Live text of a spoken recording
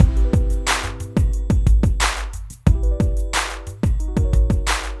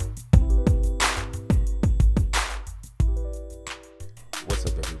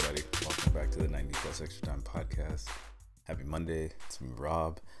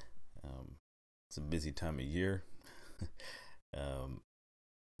Um, it's a busy time of year. um,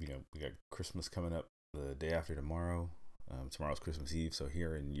 we got Christmas coming up the day after tomorrow. Tomorrow's Christmas Eve, so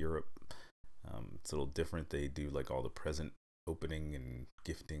here in Europe, it's a little different. They do like all the present opening and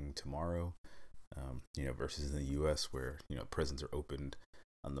gifting tomorrow, versus in the U.S. where presents are opened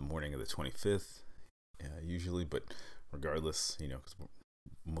on the morning of the 25th, usually. But regardless, because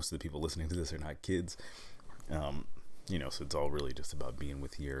most of the people listening to this are not kids, um, so it's all really just about being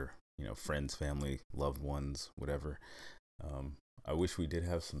with your friends, family, loved ones, whatever. Um, I wish we did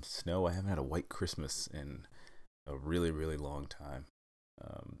have some snow. I haven't had a white Christmas in a really, really long time.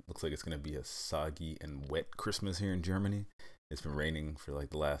 Looks like it's going to be a soggy and wet Christmas here in Germany. It's been raining for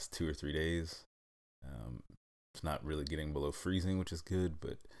like the last 2 or 3 days. Um, it's not really getting below freezing, which is good,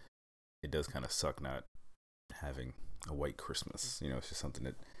 but it does kind of suck not having a white Christmas. It's just something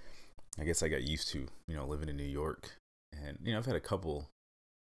that I guess I got used to, living in New York. And, I've had a couple,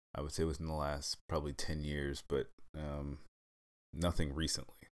 I would say, within the last probably 10 years, but nothing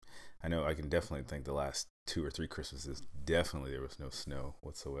recently. I know I can definitely think the last 2 or 3 Christmases, definitely there was no snow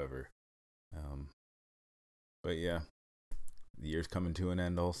whatsoever. Um, but yeah, the year's coming to an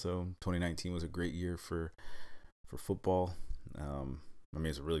end also. 2019 was a great year for football.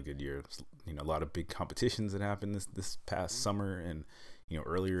 It's a really good year. A lot of big competitions that happened this past summer and,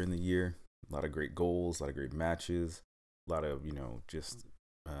 earlier in the year. A lot of great goals, a lot of great matches, a lot of, just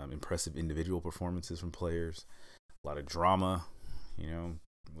impressive individual performances from players, a lot of drama,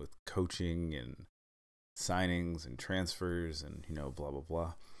 with coaching and signings and transfers and, blah, blah,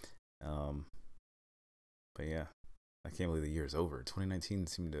 blah. But yeah, I can't believe the year's over. 2019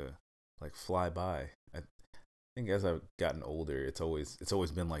 seemed to like fly by. I think as I've gotten older, it's always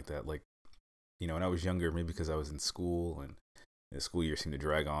been like that. Like, when I was younger, maybe because I was in school and the school year seemed to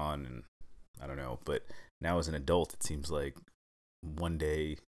drag on, and I don't know. But now as an adult, it seems like one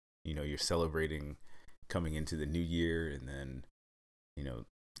day, you're celebrating coming into the new year, and then,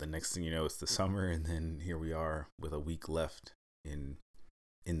 the next thing you know, it's the summer, and then here we are with a week left in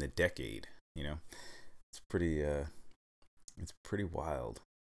the decade. It's pretty wild.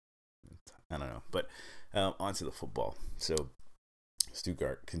 I don't know, but onto the football. So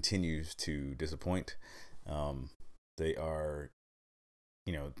Stuttgart continues to disappoint. They are,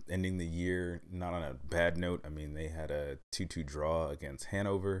 ending the year not on a bad note. I mean, they had a 2-2 draw against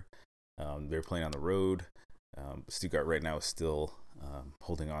Hanover. They're playing on the road. Stuttgart right now is still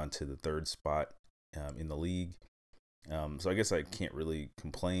holding on to the third spot in the league. So I guess I can't really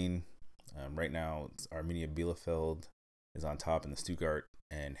complain. Right now, Arminia Bielefeld is on top, and the Stuttgart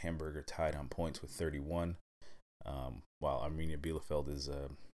and Hamburg are tied on points with 31, while Arminia Bielefeld is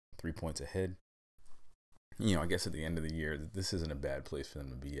 3 points ahead. I guess at the end of the year, this isn't a bad place for them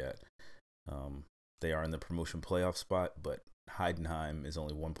to be at. They are in the promotion playoff spot, but Heidenheim is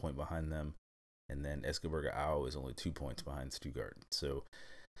only 1 point behind them, and then Escoburger Aue is only 2 points behind Stuttgart. So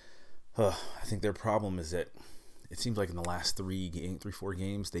I think their problem is that it seems like in the last 4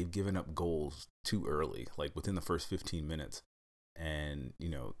 games, they've given up goals too early, like within the first 15 minutes. And,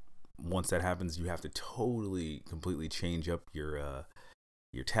 once that happens, you have to completely change up your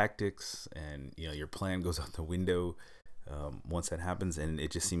tactics, and, your plan goes out the window once that happens. And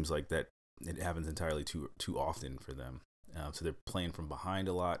it just seems like that it happens entirely too often for them. So they're playing from behind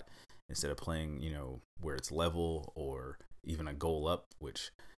a lot instead of playing, where it's level or even a goal up,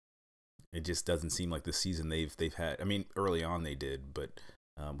 which it just doesn't seem like this season they've had. I mean, early on they did, but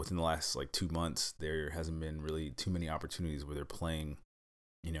within the last like 2 months, there hasn't been really too many opportunities where they're playing,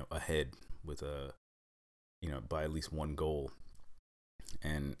 ahead with by at least one goal.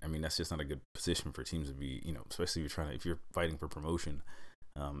 And I mean, that's just not a good position for teams to be, especially if you're fighting for promotion,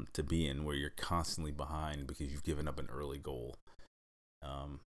 to be in, where you're constantly behind because you've given up an early goal.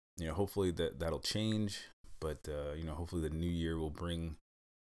 Hopefully that'll change, but hopefully the new year will bring,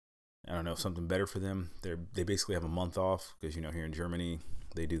 I don't know, something better for them. They basically have a month off because, here in Germany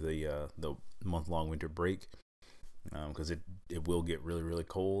they do the month-long winter break, because it will get really, really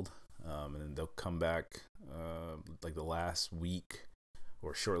cold, and then they'll come back like the last week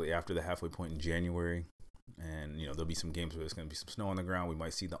or shortly after the halfway point in January, and there'll be some games where there's going to be some snow on the ground. We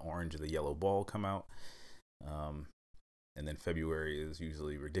might see the orange or the yellow ball come out, and then February is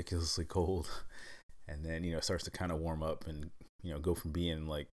usually ridiculously cold, and then it starts to kind of warm up and go from being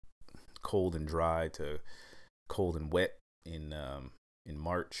like cold and dry to cold and wet in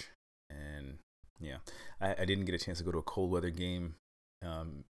March. And yeah, I didn't get a chance to go to a cold weather game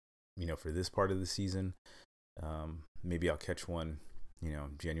for this part of the season. Maybe I'll catch one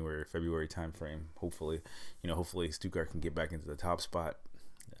January or February time frame. Hopefully Stuttgart can get back into the top spot.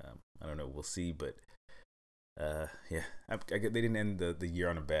 I don't know, we'll see, but Yeah, they didn't end the year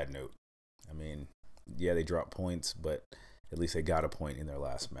on a bad note. I mean, yeah, they dropped points, but at least they got a point in their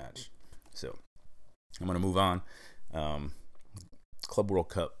last match. So I'm gonna move on. Club World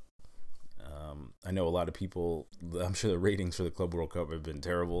Cup. I know a lot of people. I'm sure the ratings for the Club World Cup have been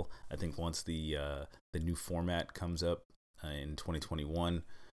terrible. I think once the new format comes up in 2021,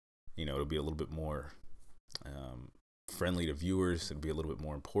 it'll be a little bit more friendly to viewers. It'll be a little bit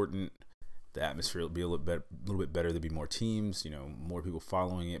more important. The atmosphere will be a little bit better. There'll be more teams. More people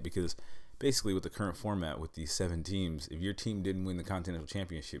following it, because basically with the current format with these 7 teams, if your team didn't win the Continental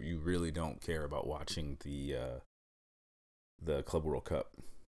Championship, you really don't care about watching the Club World Cup.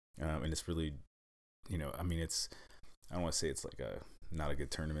 And it's really, it's, I don't want to say it's like not a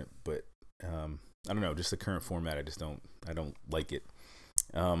good tournament, but I don't know, just the current format, I don't like it.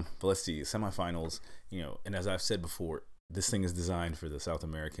 But let's see, semifinals, and as I've said before, this thing is designed for the South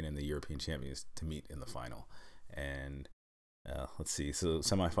American and the European champions to meet in the final. And let's see, so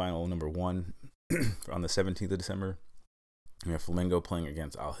semifinal number 1 on the 17th of December, we have Flamengo playing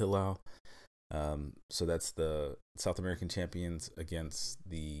against Al Hilal. So that's the South American champions against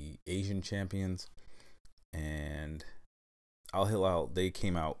the Asian champions. And Al Hilal, they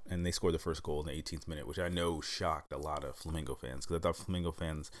came out and they scored the first goal in the 18th minute, which I know shocked a lot of Flamengo fans, because I thought Flamengo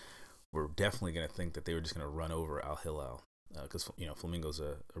fans were definitely going to think that they were just going to run over Al Hilal, because Flamengo's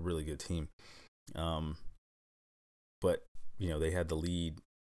a really good team. But they had the lead.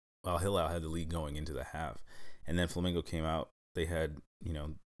 Al Hilal had the lead going into the half, and then Flamengo came out. They had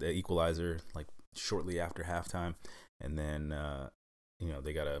the equalizer like shortly after halftime, and then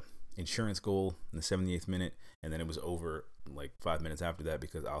they got a insurance goal in the 78th minute, and then it was over like 5 minutes after that,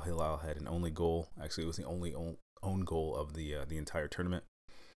 because Al Hilal had an only goal. Actually, it was the only own goal of the entire tournament,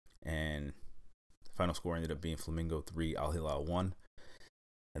 and the final score ended up being Flamengo 3, Al Hilal 1.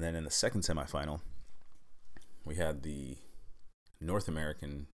 And then in the second semifinal, we had the North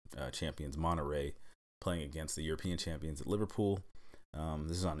American champions Monterrey playing against the European champions at Liverpool.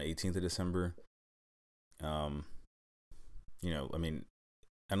 This is on the 18th of December. I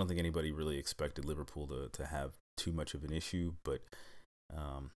don't think anybody really expected Liverpool to have too much of an issue, but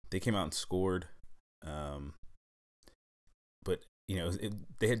they came out and scored. But there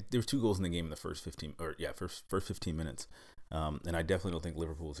were 2 goals in the game in the first 15 minutes. And I definitely don't think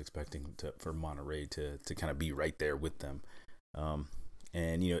Liverpool was expecting for Monterrey to kind of be right there with them.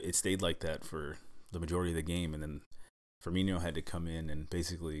 And it stayed like that for the majority of the game, and then Firmino had to come in and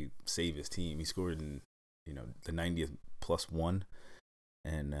basically save his team. He scored in the 90th +1,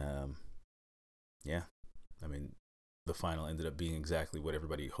 and the final ended up being exactly what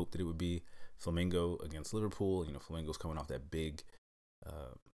everybody hoped that it would be. Flamengo against Liverpool. Flamengo's coming off that big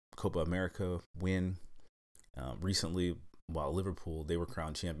Copa America win recently, while Liverpool, they were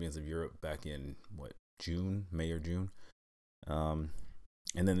crowned champions of Europe back in May or June.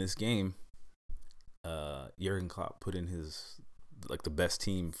 And then this game, Jurgen Klopp put in his the best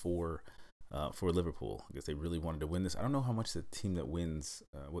team for Liverpool. I guess they really wanted to win this. I don't know how much the team that wins,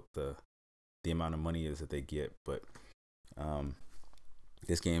 what the amount of money is that they get, but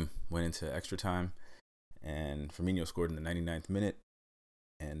this game went into extra time, and Firmino scored in the 99th minute,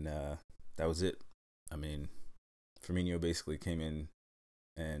 and that was it. I mean, Firmino basically came in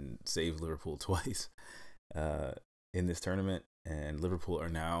and saved Liverpool twice in this tournament, and Liverpool are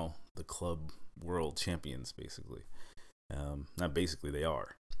now the club world champions, basically. Not basically, they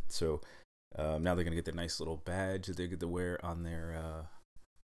are. So now they're gonna get their nice little badge that they get to wear on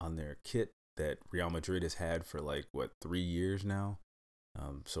their kit that Real Madrid has had for 3 years now.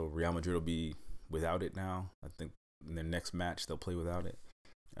 So Real Madrid will be without it now. I think in their next match they'll play without it.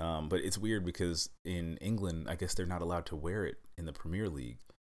 But it's weird because in England, I guess they're not allowed to wear it in the Premier League.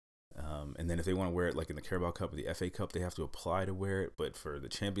 And then if they want to wear it in the Carabao Cup or the FA Cup, they have to apply to wear it. But for the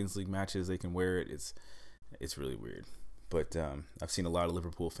Champions League matches, they can wear it. It's really weird. But I've seen a lot of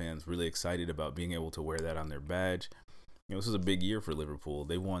Liverpool fans really excited about being able to wear that on their badge. This was a big year for Liverpool.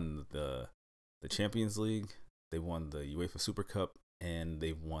 They won the Champions League, they won the UEFA Super Cup, and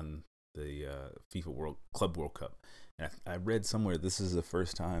they've won the FIFA Club World Cup. And I read somewhere this is the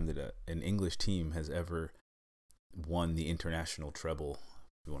first time that an English team has ever won the international treble,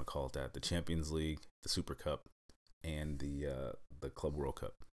 if you want to call it that, the Champions League, the Super Cup, and the Club World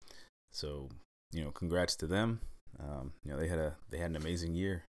Cup. So congrats to them. They had an amazing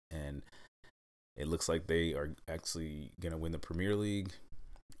year, and it looks like they are actually gonna win the Premier League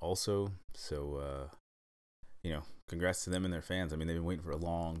also. So congrats to them and their fans. I mean, they've been waiting for a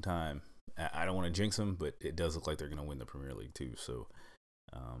long time. I don't want to jinx them, but it does look like they're gonna win the Premier League too. So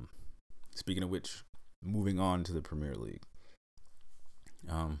speaking of which, moving on to the Premier League,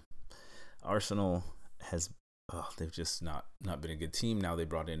 Arsenal has they've just not been a good team. Now they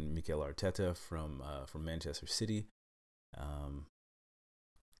brought in Mikel Arteta from Manchester City. Um,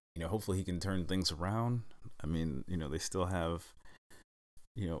 hopefully he can turn things around. I mean, they still have,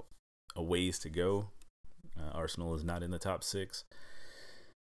 a ways to go. Arsenal is not in the top six.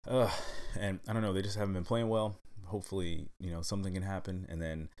 And I don't know, they just haven't been playing well. Hopefully, something can happen. And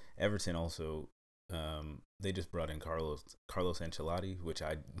then Everton also, they just brought in Carlos Ancelotti, which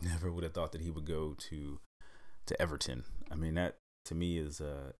I never would have thought that he would go to Everton. I mean, that to me is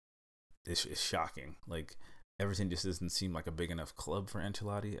shocking. Like, Everton just doesn't seem like a big enough club for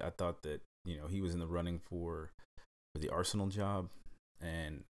Ancelotti. I thought that he was in the running for the Arsenal job,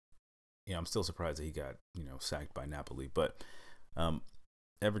 and I'm still surprised that he got sacked by Napoli. But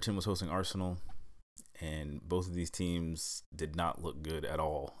Everton was hosting Arsenal, and both of these teams did not look good at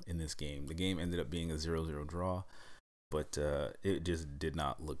all in this game. The game ended up being a 0-0 draw, but it just did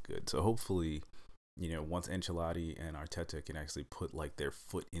not look good. So hopefully, once Ancelotti and Arteta can actually put like their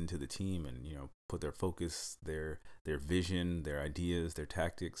foot into the team and put their focus, their vision, their ideas, their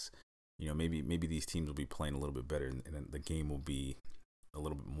tactics, maybe these teams will be playing a little bit better, and the game will be a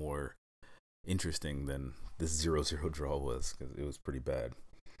little bit more interesting than this 0-0 draw was, because it was pretty bad.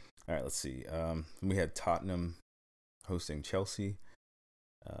 All right, let's see. We had Tottenham hosting Chelsea.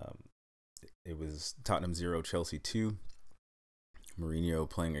 It was Tottenham 0, Chelsea 2. Mourinho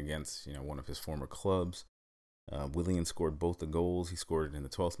playing against one of his former clubs. Willian scored both the goals. He scored it in the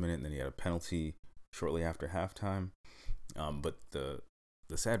 12th minute, and then he had a penalty shortly after halftime. But the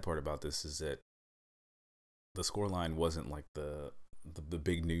sad part about this is that the scoreline wasn't like the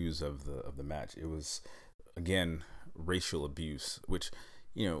big news of the match. It was, again, racial abuse, which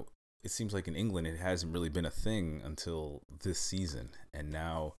it seems like in England it hasn't really been a thing until this season, and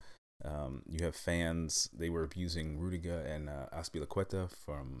now you have fans. They were abusing Rudiger and Azpilicueta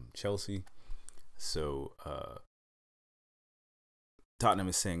from Chelsea. So Tottenham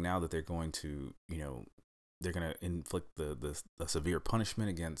is saying now that they're going to they're going to inflict the severe punishment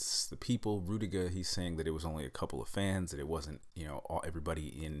against the people. Rudiger, he's saying that it was only a couple of fans, that it wasn't everybody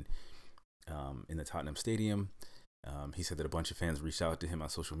in the Tottenham stadium. He said that a bunch of fans reached out to him on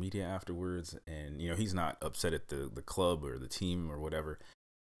social media afterwards, and he's not upset at the club or the team or whatever.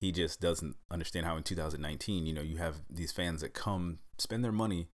 He just doesn't understand how in 2019, you have these fans that come spend their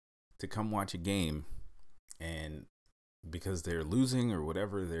money to come watch a game, and because they're losing or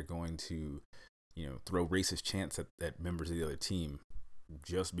whatever, they're going to throw racist chants at members of the other team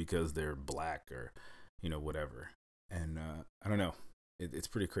just because they're black or whatever. And I don't know, it's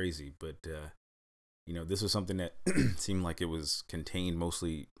pretty crazy, but this was something that seemed like it was contained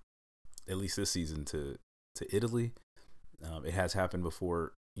mostly, at least this season, to Italy. It has happened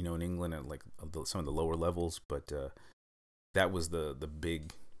before, in England at like some of the lower levels, but that was the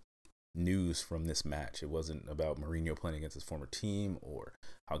big news from this match. It wasn't about Mourinho playing against his former team or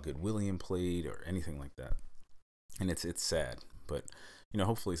how good Willian played or anything like that. And it's sad, but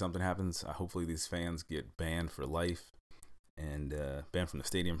hopefully something happens. Hopefully these fans get banned for life and banned from the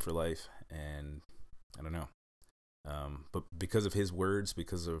stadium for life. And I don't know. But because of his words,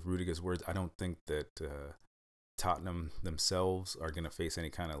 because of Rudiger's words, I don't think that Tottenham themselves are going to face any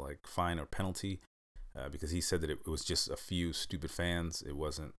kind of like fine or penalty, because he said that it was just a few stupid fans. It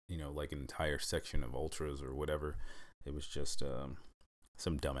wasn't, like an entire section of ultras or whatever. It was just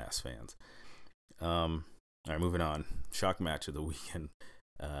some dumbass fans. All right, moving on. Shock match of the weekend.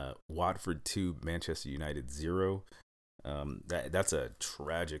 Watford 2, Manchester United 0. That's a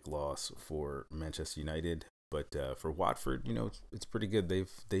tragic loss for Manchester United, but for Watford, it's pretty good.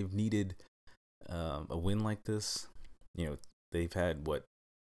 They've needed a win like this. They've had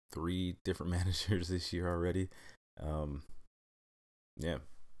 3 different managers this year already. Yeah,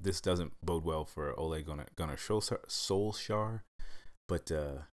 this doesn't bode well for Ole Gunnar Solskjaer, but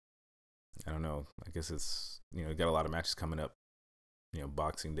I don't know. I guess it's got a lot of matches coming up.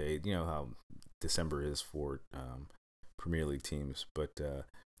 Boxing Day. How December is for Premier League teams, but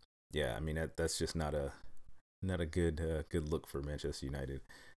yeah, I mean that's just not a good look for Manchester United.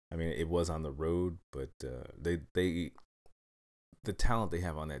 I mean, it was on the road, but the talent they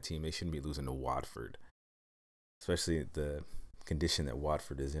have on that team, they shouldn't be losing to Watford, especially the condition that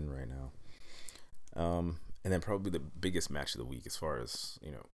Watford is in right now. And then probably the biggest match of the week, as far as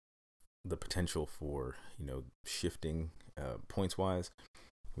the potential for shifting points wise,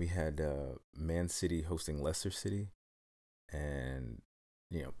 we had Man City hosting Leicester City. And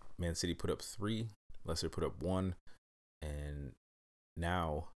Man City put up 3, Leicester put up 1, and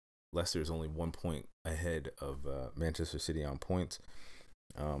now Leicester is only 1 point ahead of Manchester City on points.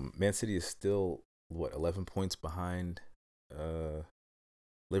 Man City is still 11 points behind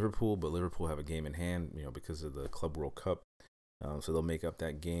Liverpool, but Liverpool have a game in hand, because of the Club World Cup. So they'll make up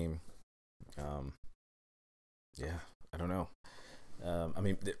that game. Yeah, I don't know. I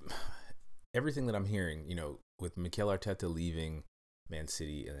mean, everything that I'm hearing, with Mikel Arteta leaving Man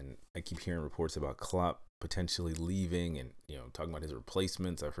City, and then I keep hearing reports about Klopp potentially leaving, and talking about his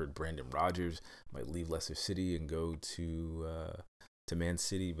replacements. I've heard Brandon Rodgers might leave Leicester City and go to Man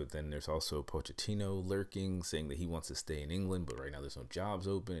City, but then there's also Pochettino lurking, saying that he wants to stay in England, but right now there's no jobs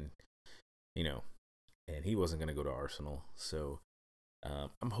open, and he wasn't going to go to Arsenal. So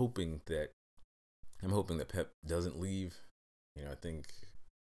I'm hoping that Pep doesn't leave. I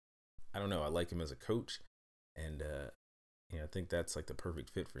don't know. I like him as a coach, and I think that's like the perfect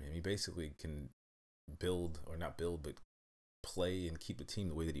fit for him. He basically can build, or not build, but play and keep the team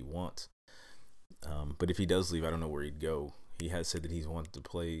the way that he wants. But if he does leave, I don't know where he'd go. He has said that he's wanted to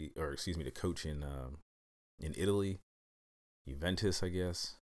to coach in Italy, Juventus, I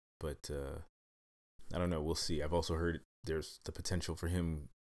guess. But I don't know. We'll see. I've also heard there's the potential for him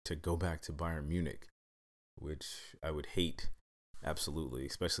to go back to Bayern Munich, which I would hate, absolutely,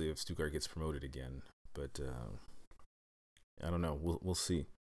 especially if Stuttgart gets promoted again. But I don't know. We'll see.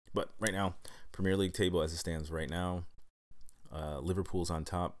 But right now, Premier League table as it stands right now, Liverpool's on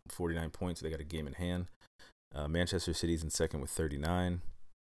top, 49 points. They got a game in hand. Manchester City's in second with 39.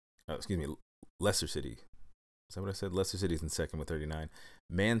 Leicester City. Is that what I said? Leicester City's in second with 39.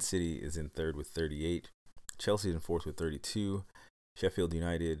 Man City is in third with 38. Chelsea's in fourth with 32. Sheffield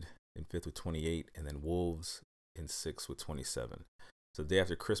United in fifth with 28. And then Wolves in sixth with 27. So day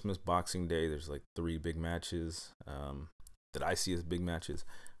after Christmas, Boxing Day, there's like 3 big matches that I see as big matches.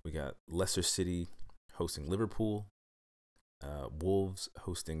 We got Leicester City hosting Liverpool, Wolves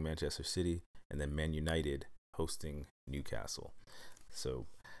hosting Manchester City, and then Man United hosting Newcastle. So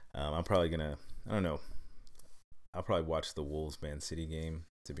I'm probably gonna, I don't know, I'll probably watch the Wolves Man City game,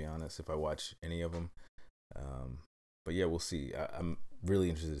 to be honest, if I watch any of them. But yeah, we'll see. I'm really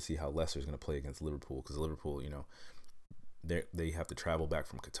interested to see how Leicester's going to play against Liverpool, because Liverpool, they have to travel back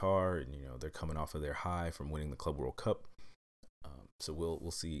from Qatar, and they're coming off of their high from winning the Club World Cup. So we'll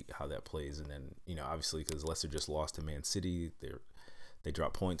see how that plays, and then obviously because Leicester just lost to Man City, they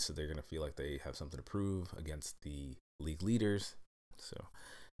drop points, so they're going to feel like they have something to prove against the league leaders. So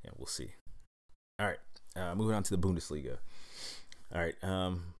yeah, we'll see. All right, moving on to the Bundesliga. All right,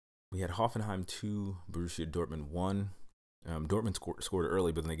 we had Hoffenheim 2, Borussia Dortmund 1. Dortmund scored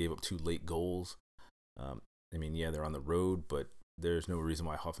early, but then they gave up 2 late goals. They're on the road, but there's no reason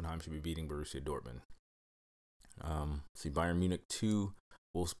why Hoffenheim should be beating Borussia Dortmund. See, Bayern Munich 2,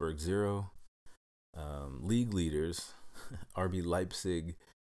 Wolfsburg 0. League leaders, RB Leipzig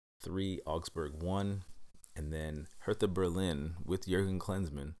 3, Augsburg 1. And then Hertha Berlin with Jurgen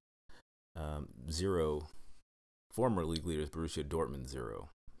Klinsmann 0. Former league leaders, Borussia Dortmund 0.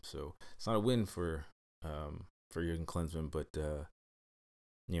 So it's not a win for Jurgen Klinsmann, but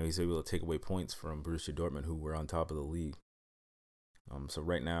he's able to take away points from Borussia Dortmund, who were on top of the league. So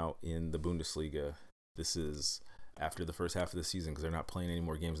right now in the Bundesliga, this is after the first half of the season, because they're not playing any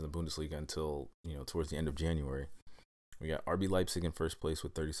more games in the Bundesliga until towards the end of January. We got RB Leipzig in first place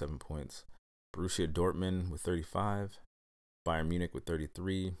with 37 points, Borussia Dortmund with 35, Bayern Munich with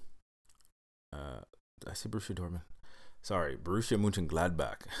 33. Did I say Borussia Dortmund? Sorry, Borussia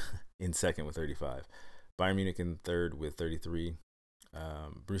Mönchengladbach in second with 35. Bayern Munich in third with 33.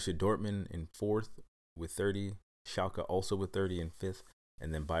 Borussia Dortmund in fourth with 30. Schalke also with 30 in fifth.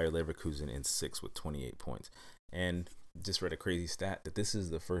 And then Bayer Leverkusen in sixth with 28 points. And just read a crazy stat that this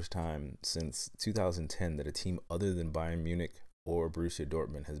is the first time since 2010 that a team other than Bayern Munich or Borussia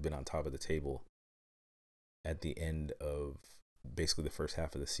Dortmund has been on top of the table at the end of basically the first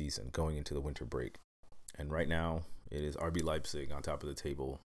half of the season going into the winter break. And right now, it is RB Leipzig on top of the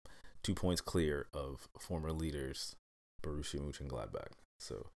table, 2 points clear of former leaders Borussia Mönchengladbach.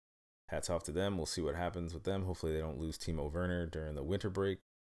 So hats off to them. We'll see what happens with them. Hopefully they don't lose Timo Werner during the winter break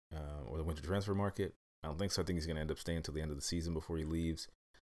or the winter transfer market. I don't think so. I think he's going to end up staying until the end of the season before he leaves.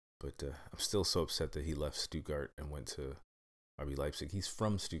 But I'm still so upset that he left Stuttgart and went to RB Leipzig. He's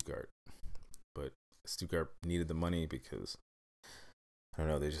from Stuttgart, but Stuttgart needed the money because, I don't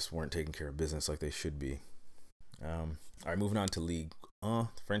know, they just weren't taking care of business like they should be. All right, moving on to Ligue 1,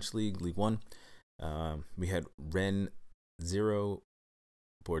 French League, Ligue 1. We had Rennes 0,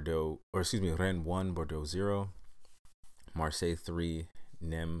 Rennes 1, Bordeaux 0, Marseille 3,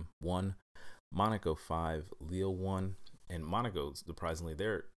 Nîmes 1, Monaco 5, Lille 1, and Monaco, surprisingly,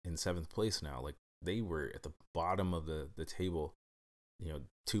 they're in 7th place now. Like, they were at the bottom of the table,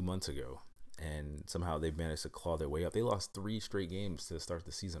 2 months ago, and somehow they've managed to claw their way up. They lost 3 straight games to start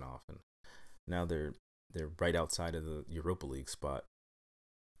the season off, and now they're right outside of the Europa League spot.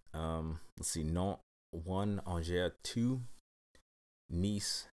 Let's see. Nantes 1, Angers 2,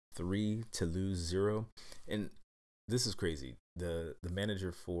 Nice 3, Toulouse 0. And this is crazy. The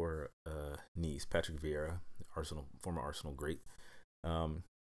manager for Nice, Patrick Vieira, former Arsenal great.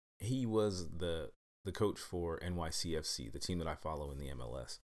 He was the coach for NYCFC, the team that I follow in the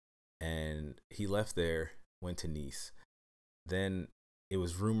MLS. And he left there, went to Nice. Then it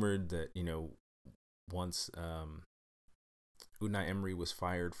was rumored that, once Unai Emery was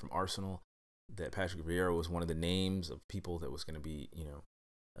fired from Arsenal, that Patrick Vieira was one of the names of people that was going to be,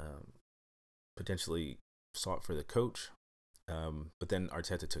 potentially sought for the coach. But then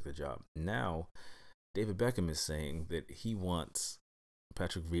Arteta took the job. Now, David Beckham is saying that he wants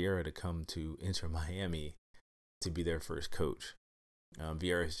Patrick Vieira to come to Inter Miami to be their first coach.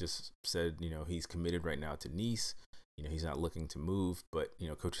 Vieira has just said, he's committed right now to Nice. He's not looking to move, but,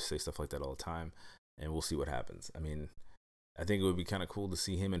 coaches say stuff like that all the time, and we'll see what happens. I mean, I think it would be kind of cool to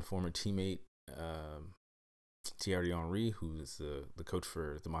see him and former teammate Thierry Henry, who is the coach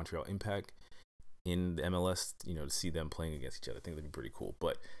for the Montreal Impact, in the MLS, to see them playing against each other. I think that'd be pretty cool.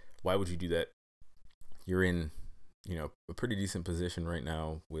 But why would you do that? You're in, a pretty decent position right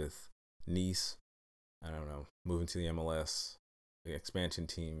now with Nice. I don't know, moving to the MLS, the expansion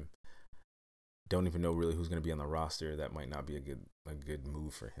team. Don't even know really who's going to be on the roster. That might not be a good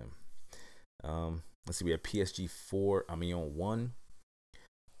move for him. Let's see. We have PSG 4, Amiens 1.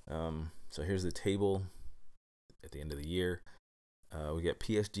 So here's the table at the end of the year. We get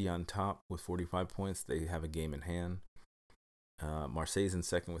PSG on top with 45 points. They have a game in hand. Marseille's in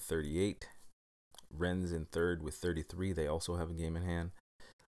second with 38. Rennes in third with 33. They also have a game in hand.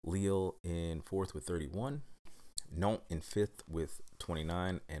 Lille in fourth with 31. Nantes in fifth with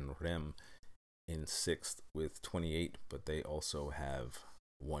 29. And Reims in sixth with 28. But they also have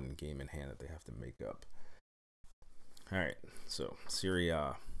one game in hand that they have to make up. All right, so Serie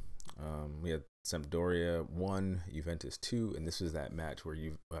A. We had Sampdoria 1, Juventus 2, and this was that match where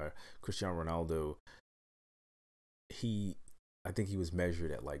Cristiano Ronaldo, I think he was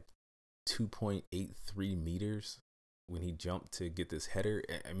measured at like 2.83 meters when he jumped to get this header.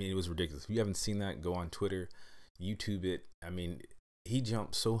 I mean, it was ridiculous. If you haven't seen that, go on Twitter, YouTube it. I mean, he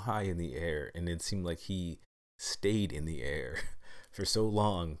jumped so high in the air, and it seemed like he stayed in the air for so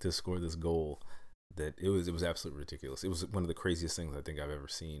long to score this goal that it was absolutely ridiculous. It was one of the craziest things I think I've ever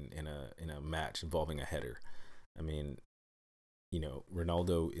seen in a match involving a header. I mean,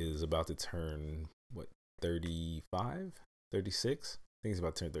 Ronaldo is about to turn 35, 36. I think he's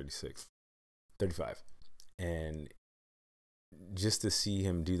about to turn 36, 35, and just to see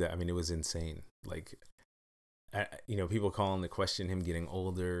him do that, I mean, it was insane. Like, people calling the question him getting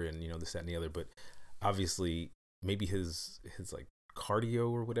older and this, that, and the other, but obviously maybe his like cardio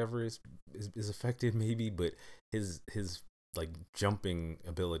or whatever is affected maybe, but his like jumping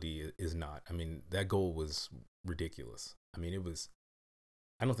ability is not. I mean, that goal was ridiculous. I mean,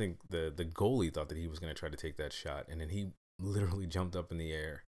 I don't think the goalie thought that he was going to try to take that shot, and then he literally jumped up in the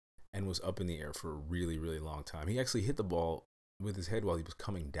air and was up in the air for a really, really long time. He actually hit the ball with his head while he was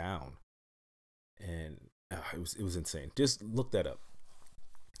coming down, and it was insane. Just look that up.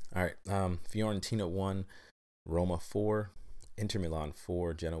 All right, Fiorentina 1, Roma 4, Inter Milan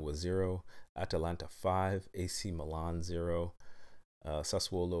 4, Genoa 0, Atalanta 5, AC Milan 0,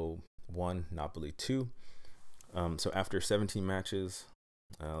 Sassuolo 1, Napoli 2. So after 17 matches,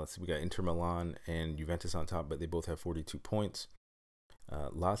 let's see, we got Inter Milan and Juventus on top, but they both have 42 points.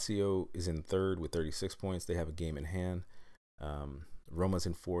 Lazio is in third with 36 points. They have a game in hand. Roma's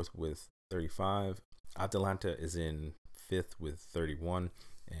in fourth with 35. Atalanta is in fifth with 31.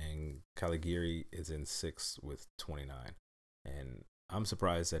 And Cagliari is in sixth with 29. And I'm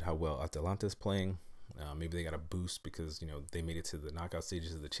surprised at how well Atalanta is playing. Maybe they got a boost because, they made it to the knockout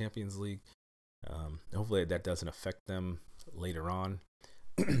stages of the Champions League. Hopefully that doesn't affect them later on,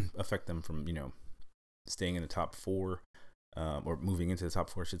 affect them from, staying in the top four, or moving into the top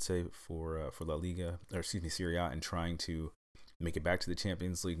four, I should say, for La Liga, or Serie A, and trying to make it back to the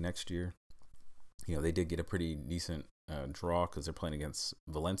Champions League next year. They did get a pretty decent draw because they're playing against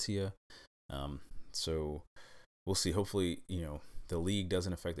Valencia. So we'll see. Hopefully, the league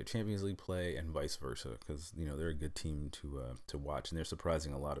doesn't affect their Champions League play and vice versa, because, they're a good team to watch, and they're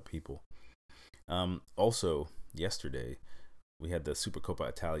surprising a lot of people. Also, yesterday, we had the Supercoppa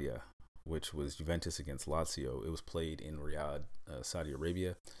Italia, which was Juventus against Lazio. It was played in Riyadh, Saudi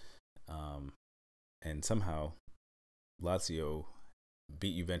Arabia. And somehow, Lazio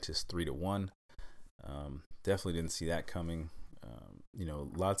beat Juventus 3-1. Definitely didn't see that coming.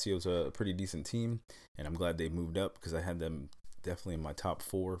 Lazio's a pretty decent team, and I'm glad they moved up because I had them definitely in my top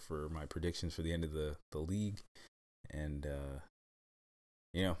four for my predictions for the end of the league. And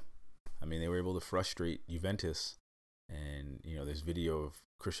you know, I mean, they were able to frustrate Juventus. And, there's video of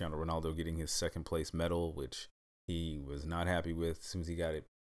Cristiano Ronaldo getting his second place medal, which he was not happy with. As soon as he got it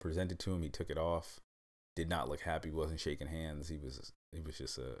presented to him, he took it off. Did not look happy, wasn't shaking hands. He was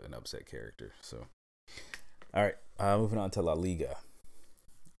just an upset character. So, all right, moving on to La Liga.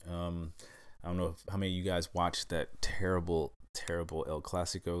 I don't know how many of you guys watched that terrible El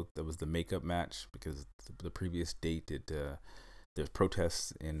Clasico. That was the makeup match because the previous date there's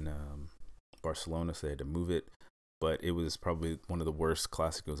protests in Barcelona, so they had to move it. But it was probably one of the worst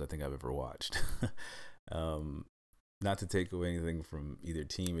Clásicos I think I've ever watched. Not to take away anything from either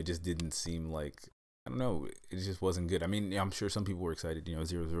team, it just didn't seem like, I don't know, it just wasn't good. I mean, I'm sure some people were excited,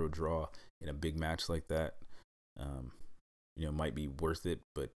 0-0 draw in a big match like that, might be worth it,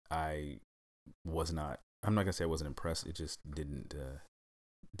 but I was not. I'm not gonna say I wasn't impressed. It just didn't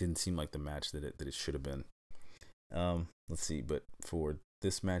seem like the match that it should have been. Let's see, but for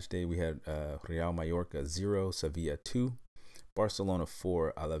this match day, we had Real Mallorca 0, Sevilla 2, Barcelona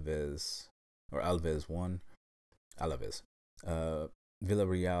 4, Alves 1,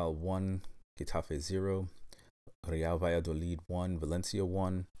 Villarreal 1, Getafe 0, Real Valladolid 1, Valencia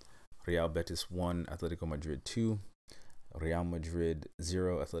 1, Real Betis 1, Atletico Madrid 2, Real Madrid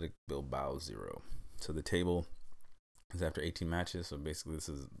 0, Athletic Bilbao 0. So the table is after 18 matches. So basically, this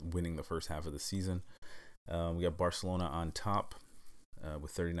is winning the first half of the season. We got Barcelona on top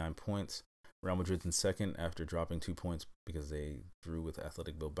with 39 points. Real Madrid's in second after dropping 2 points because they drew with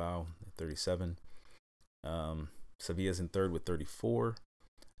Athletic Bilbao at 37. Sevilla's in third with 34.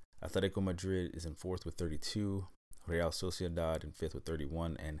 Atletico Madrid is in fourth with 32. Real Sociedad in fifth with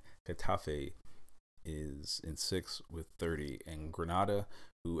 31. And Getafe is in sixth with 30. And Granada,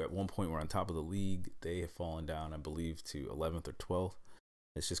 who at one point were on top of the league, they have fallen down, I believe, to 11th or 12th.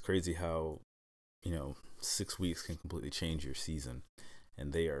 It's just crazy how 6 weeks can completely change your season,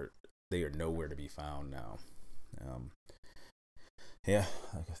 and they are nowhere to be found now. Yeah,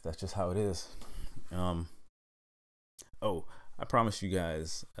 I guess that's just how it is. I promised you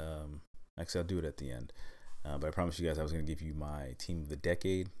guys, actually I'll do it at the end, but I promised you guys I was going to give you my team of the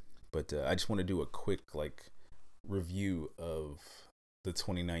decade, but I just want to do a quick review of the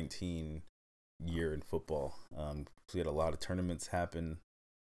 2019 year in football. We had a lot of tournaments happen,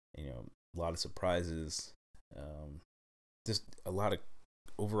 a lot of surprises, just a lot of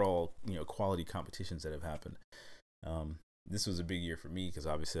overall, quality competitions that have happened. This was a big year for me because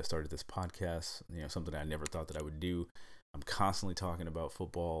obviously I started this podcast, something I never thought that I would do. I'm constantly talking about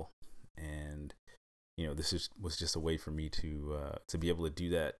football, and this was just a way for me to be able to do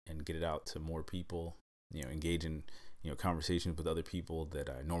that and get it out to more people, engage in conversations with other people that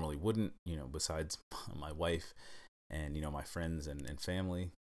I normally wouldn't, besides my wife and my friends and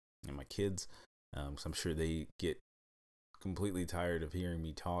family and my kids. So I'm sure they get completely tired of hearing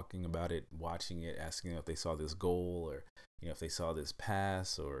me talking about it, watching it, asking if they saw this goal or if they saw this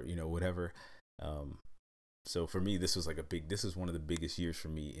pass or whatever. So for me, this was this is one of the biggest years for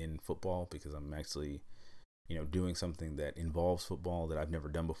me in football because I'm actually doing something that involves football that I've never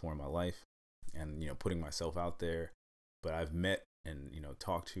done before in my life, and putting myself out there. But I've met and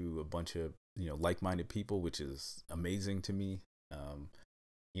talked to a bunch of like-minded people, which is amazing to me.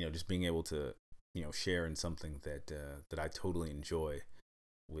 Just being able to share in something that I totally enjoy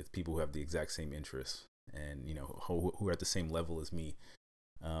with people who have the exact same interests and who are at the same level as me,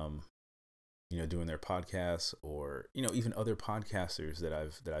 doing their podcasts, or even other podcasters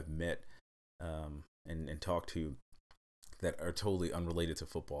that I've met and talked to that are totally unrelated to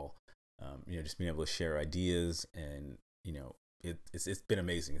football. Just being able to share ideas, and it's been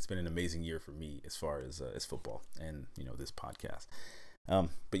amazing. It's been an amazing year for me as far as football and this podcast.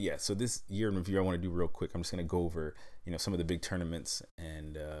 But yeah, so this year in review I want to do real quick. I'm just going to go over, some of the big tournaments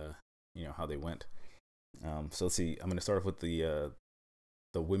and, how they went. So let's see, I'm going to start off with the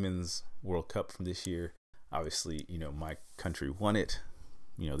Women's World Cup from this year. Obviously, my country won it.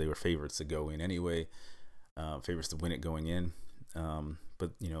 They were favorites to go in anyway, favorites to win it going in.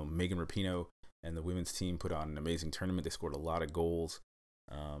 But, Megan Rapinoe and the women's team put on an amazing tournament. They scored a lot of goals.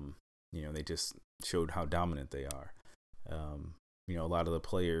 They just showed how dominant they are. A lot of the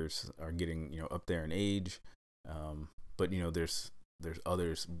players are getting, up there in age. But, there's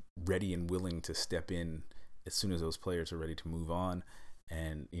others ready and willing to step in as soon as those players are ready to move on.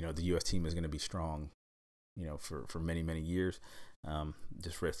 And, the U.S. team is going to be strong, for many, many years.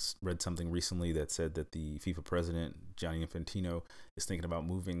 Just read something recently that said that the FIFA president, Gianni Infantino, is thinking about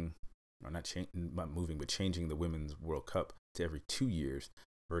changing the Women's World Cup to every 2 years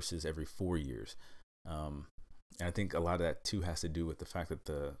versus every 4 years. And I think a lot of that too has to do with the fact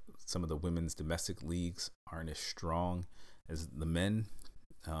that some of the women's domestic leagues aren't as strong as the men.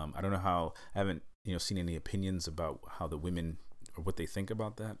 I don't know how. I haven't seen any opinions about how the women or what they think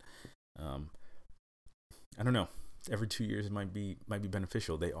about that. Um, I don't know. Every 2 years might be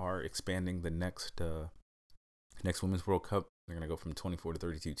beneficial. They are expanding the next Women's World Cup. They're gonna go from 24 to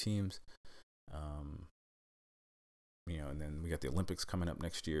 32 teams. And then we got the Olympics coming up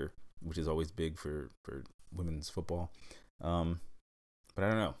next year, which is always big for women's football. But I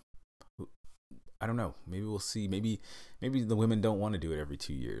don't know. Maybe we'll see. Maybe the women don't want to do it every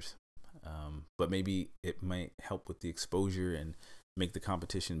 2 years. But maybe it might help with the exposure and make the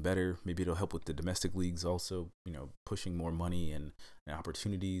competition better. Maybe it'll help with the domestic leagues also, pushing more money and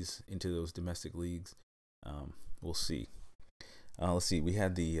opportunities into those domestic leagues. We'll see. Let's see. We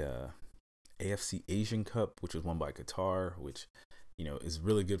had the AFC Asian Cup, which was won by Qatar, which, is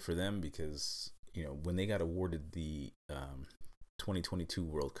really good for them because, when they got awarded the 2022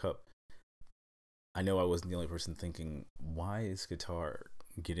 World Cup, I know I wasn't the only person thinking, why is Qatar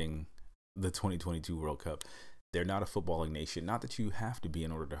getting the 2022 World Cup? They're not a footballing nation. Not that you have to be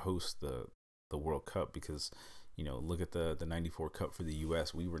in order to host the World Cup, because, look at the 94 Cup for the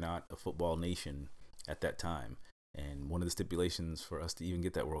U.S. We were not a football nation at that time. And one of the stipulations for us to even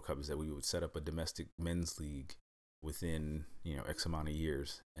get that World Cup is that we would set up a domestic men's league within, X amount of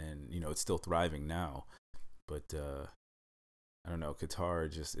years. And, it's still thriving now. But I don't know, Qatar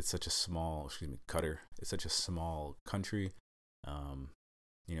it's such a small, Qatar, it's such a small country,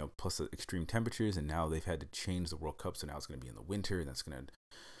 plus the extreme temperatures, and now they've had to change the World Cup, so now it's going to be in the winter, and that's going to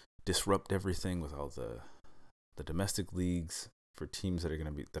disrupt everything with all the domestic leagues for teams that are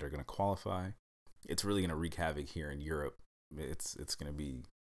going to qualify. It's really going to wreak havoc here in Europe. It's going to be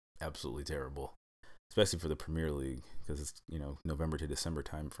absolutely terrible, especially for the Premier League, because it's November to December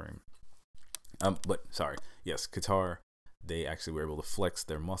time frame. But sorry, yes, Qatar. They actually were able to flex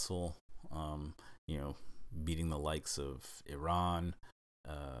their muscle, beating the likes of Iran,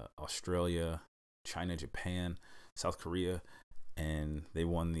 Australia, China, Japan, South Korea, and they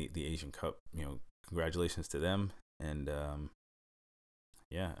won the Asian Cup. Congratulations to them. And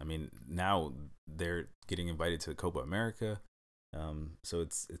now they're getting invited to Copa America, so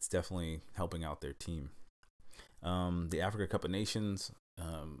it's definitely helping out their team. The Africa Cup of Nations,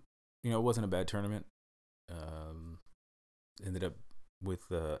 it wasn't a bad tournament. Ended up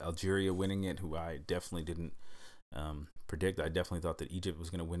with Algeria winning it, who I definitely didn't predict. I definitely thought that Egypt was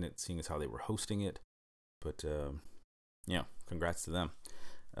going to win it, seeing as how they were hosting it. But congrats to them.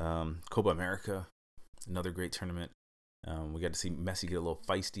 Copa America, another great tournament. We got to see Messi get a little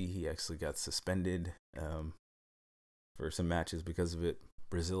feisty. He actually got suspended for some matches because of it.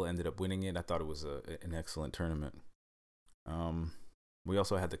 Brazil ended up winning it. I thought it was an excellent tournament. We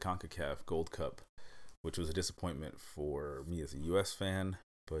also had the CONCACAF Gold Cup, which was a disappointment for me as a U.S. fan.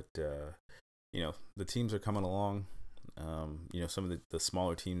 But, the teams are coming along. Some of the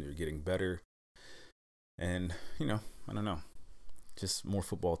smaller teams are getting better. And, I don't know, just more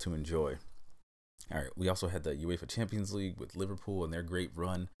football to enjoy. All right, we also had the UEFA Champions League with Liverpool and their great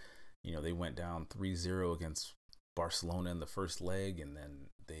run. They went down 3-0 against Barcelona in the first leg, and then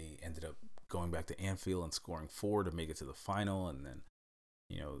they ended up going back to Anfield and scoring 4 to make it to the final. And then,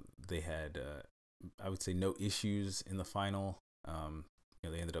 they had... I would say no issues in the final.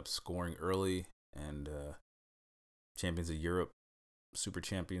 They ended up scoring early, and champions of Europe, super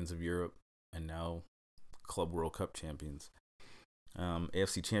champions of Europe, and now Club World Cup champions.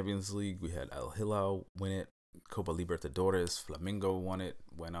 AFC Champions League, we had Al Hilal win it. Copa Libertadores, Flamengo won it.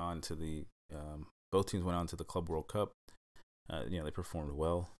 Went on to the both teams went on to the Club World Cup. They performed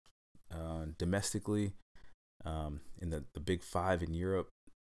well. Domestically, in the Big Five in Europe,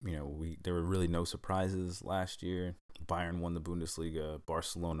 there were really no surprises last year. Bayern won the Bundesliga,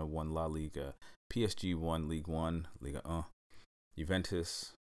 Barcelona won La Liga, PSG won Ligue 1, Liga 1,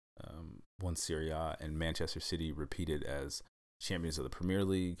 Juventus won Serie A, and Manchester City repeated as champions of the Premier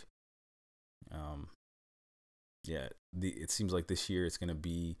League. It seems like this year it's going to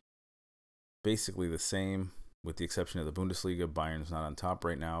be basically the same, with the exception of the Bundesliga. Bayern's not on top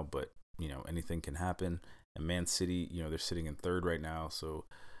right now, but anything can happen. And Man City, they're sitting in third right now, so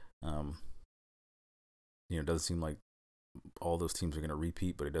it doesn't seem like all those teams are going to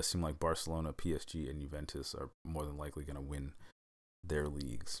repeat, but it does seem like Barcelona, PSG, and Juventus are more than likely going to win their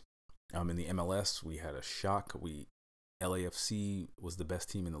leagues. In the MLS, we had a shock. LAFC was the best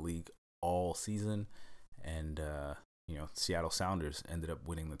team in the league all season, and Seattle Sounders ended up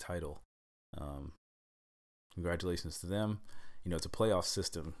winning the title. Congratulations to them. It's a playoff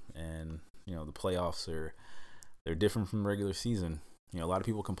system, and the playoffs they're different from the regular season. A lot of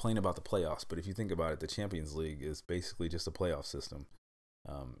people complain about the playoffs, but if you think about it, the Champions League is basically just a playoff system.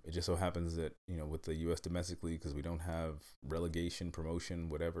 It just so happens that, with the U.S. domestic league, because we don't have relegation, promotion,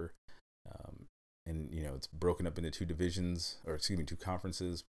 whatever, and it's broken up into two divisions, or excuse me, two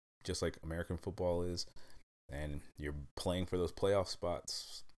conferences, just like American football is, and you're playing for those playoff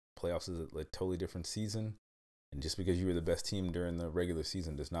spots. Playoffs is a totally different season, and just because you were the best team during the regular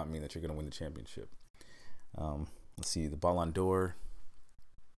season does not mean that you're going to win the championship. Let's see, the Ballon d'Or.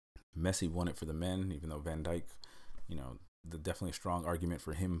 Messi won it for the men, even though Van Dijk, definitely a strong argument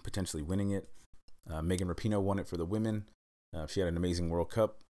for him potentially winning it. Megan Rapinoe won it for the women. She had an amazing World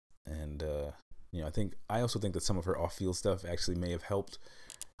Cup, and I also think that some of her off-field stuff actually may have helped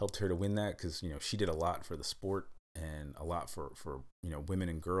her to win that, because she did a lot for the sport and a lot for women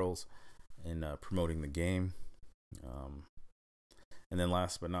and girls in promoting the game. And then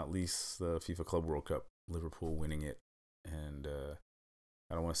last but not least, the FIFA Club World Cup, Liverpool winning it, and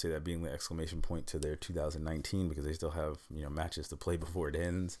I don't want to say that being the exclamation point to their 2019, because they still have matches to play before it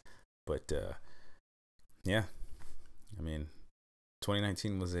ends. But yeah, I mean,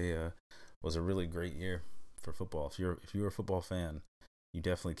 2019 was a really great year for football. If you're a football fan, you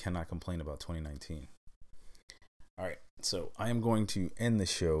definitely cannot complain about 2019. All right, so I am going to end the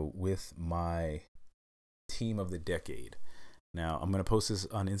show with my team of the decade. Now, I'm going to post this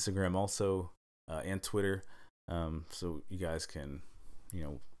on Instagram also and Twitter, so you guys can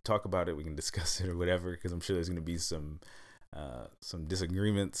talk about it. We can discuss it or whatever, because I'm sure there's going to be some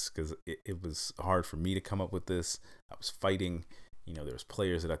disagreements, because it was hard for me to come up with this. I was fighting. There was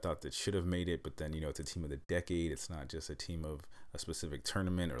players that I thought that should have made it, but then it's a team of the decade. It's not just a team of a specific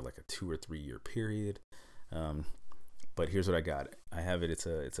tournament or like a 2 or 3 year period. But here's what I got. I have it. It's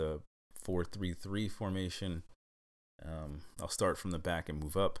a 4-3-3 formation. I'll start from the back and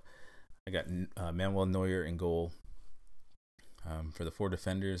move up. I got Manuel Neuer in goal. For the 4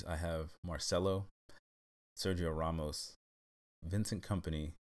 defenders, I have Marcelo, Sergio Ramos, Vincent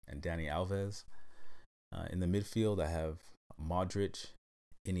Kompany, and Dani Alves. In the midfield, I have Modric,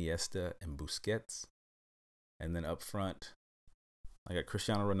 Iniesta, and Busquets. And then up front, I got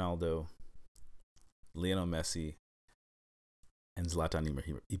Cristiano Ronaldo, Lionel Messi, and Zlatan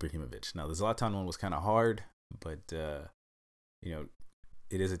Ibrahimovic. Now, the Zlatan one was kind of hard, but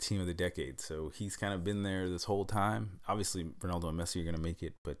it is a team of the decade, so he's kind of been there this whole time. Obviously, Ronaldo and Messi are going to make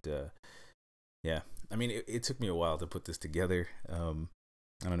it, but yeah. I mean, it took me a while to put this together. I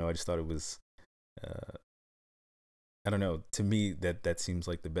don't know. I just thought it was, I don't know. To me, that seems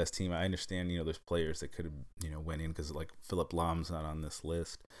like the best team. I understand, there's players that could have, went in, because like Philip Lahm's not on this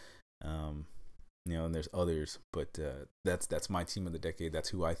list. And there's others, but that's my team of the decade. That's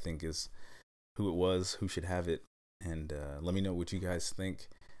who I think is who it was, who should have it. And let me know what you guys think.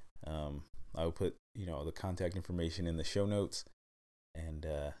 I will put the contact information in the show notes, and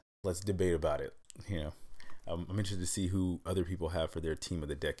let's debate about it. I'm interested to see who other people have for their team of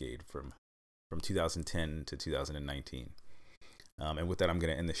the decade from 2010 to 2019. And with that, I'm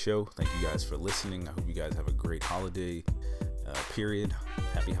going to end the show. Thank you guys for listening. I hope you guys have a great holiday period.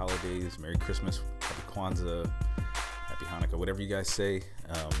 Happy holidays, Merry Christmas, Happy Kwanzaa, Happy Hanukkah, whatever you guys say.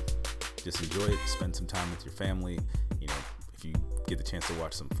 Just enjoy it. Spend some time with your family. If you get the chance to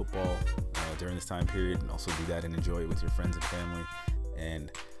watch some football during this time period, and also do that and enjoy it with your friends and family.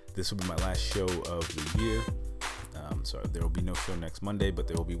 And this will be my last show of the year. So there will be no show next Monday, but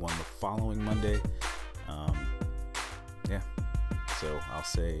there will be one the following Monday. Yeah. So I'll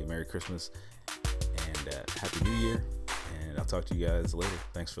say Merry Christmas and Happy New Year. And I'll talk to you guys later.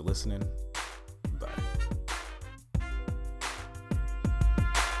 Thanks for listening.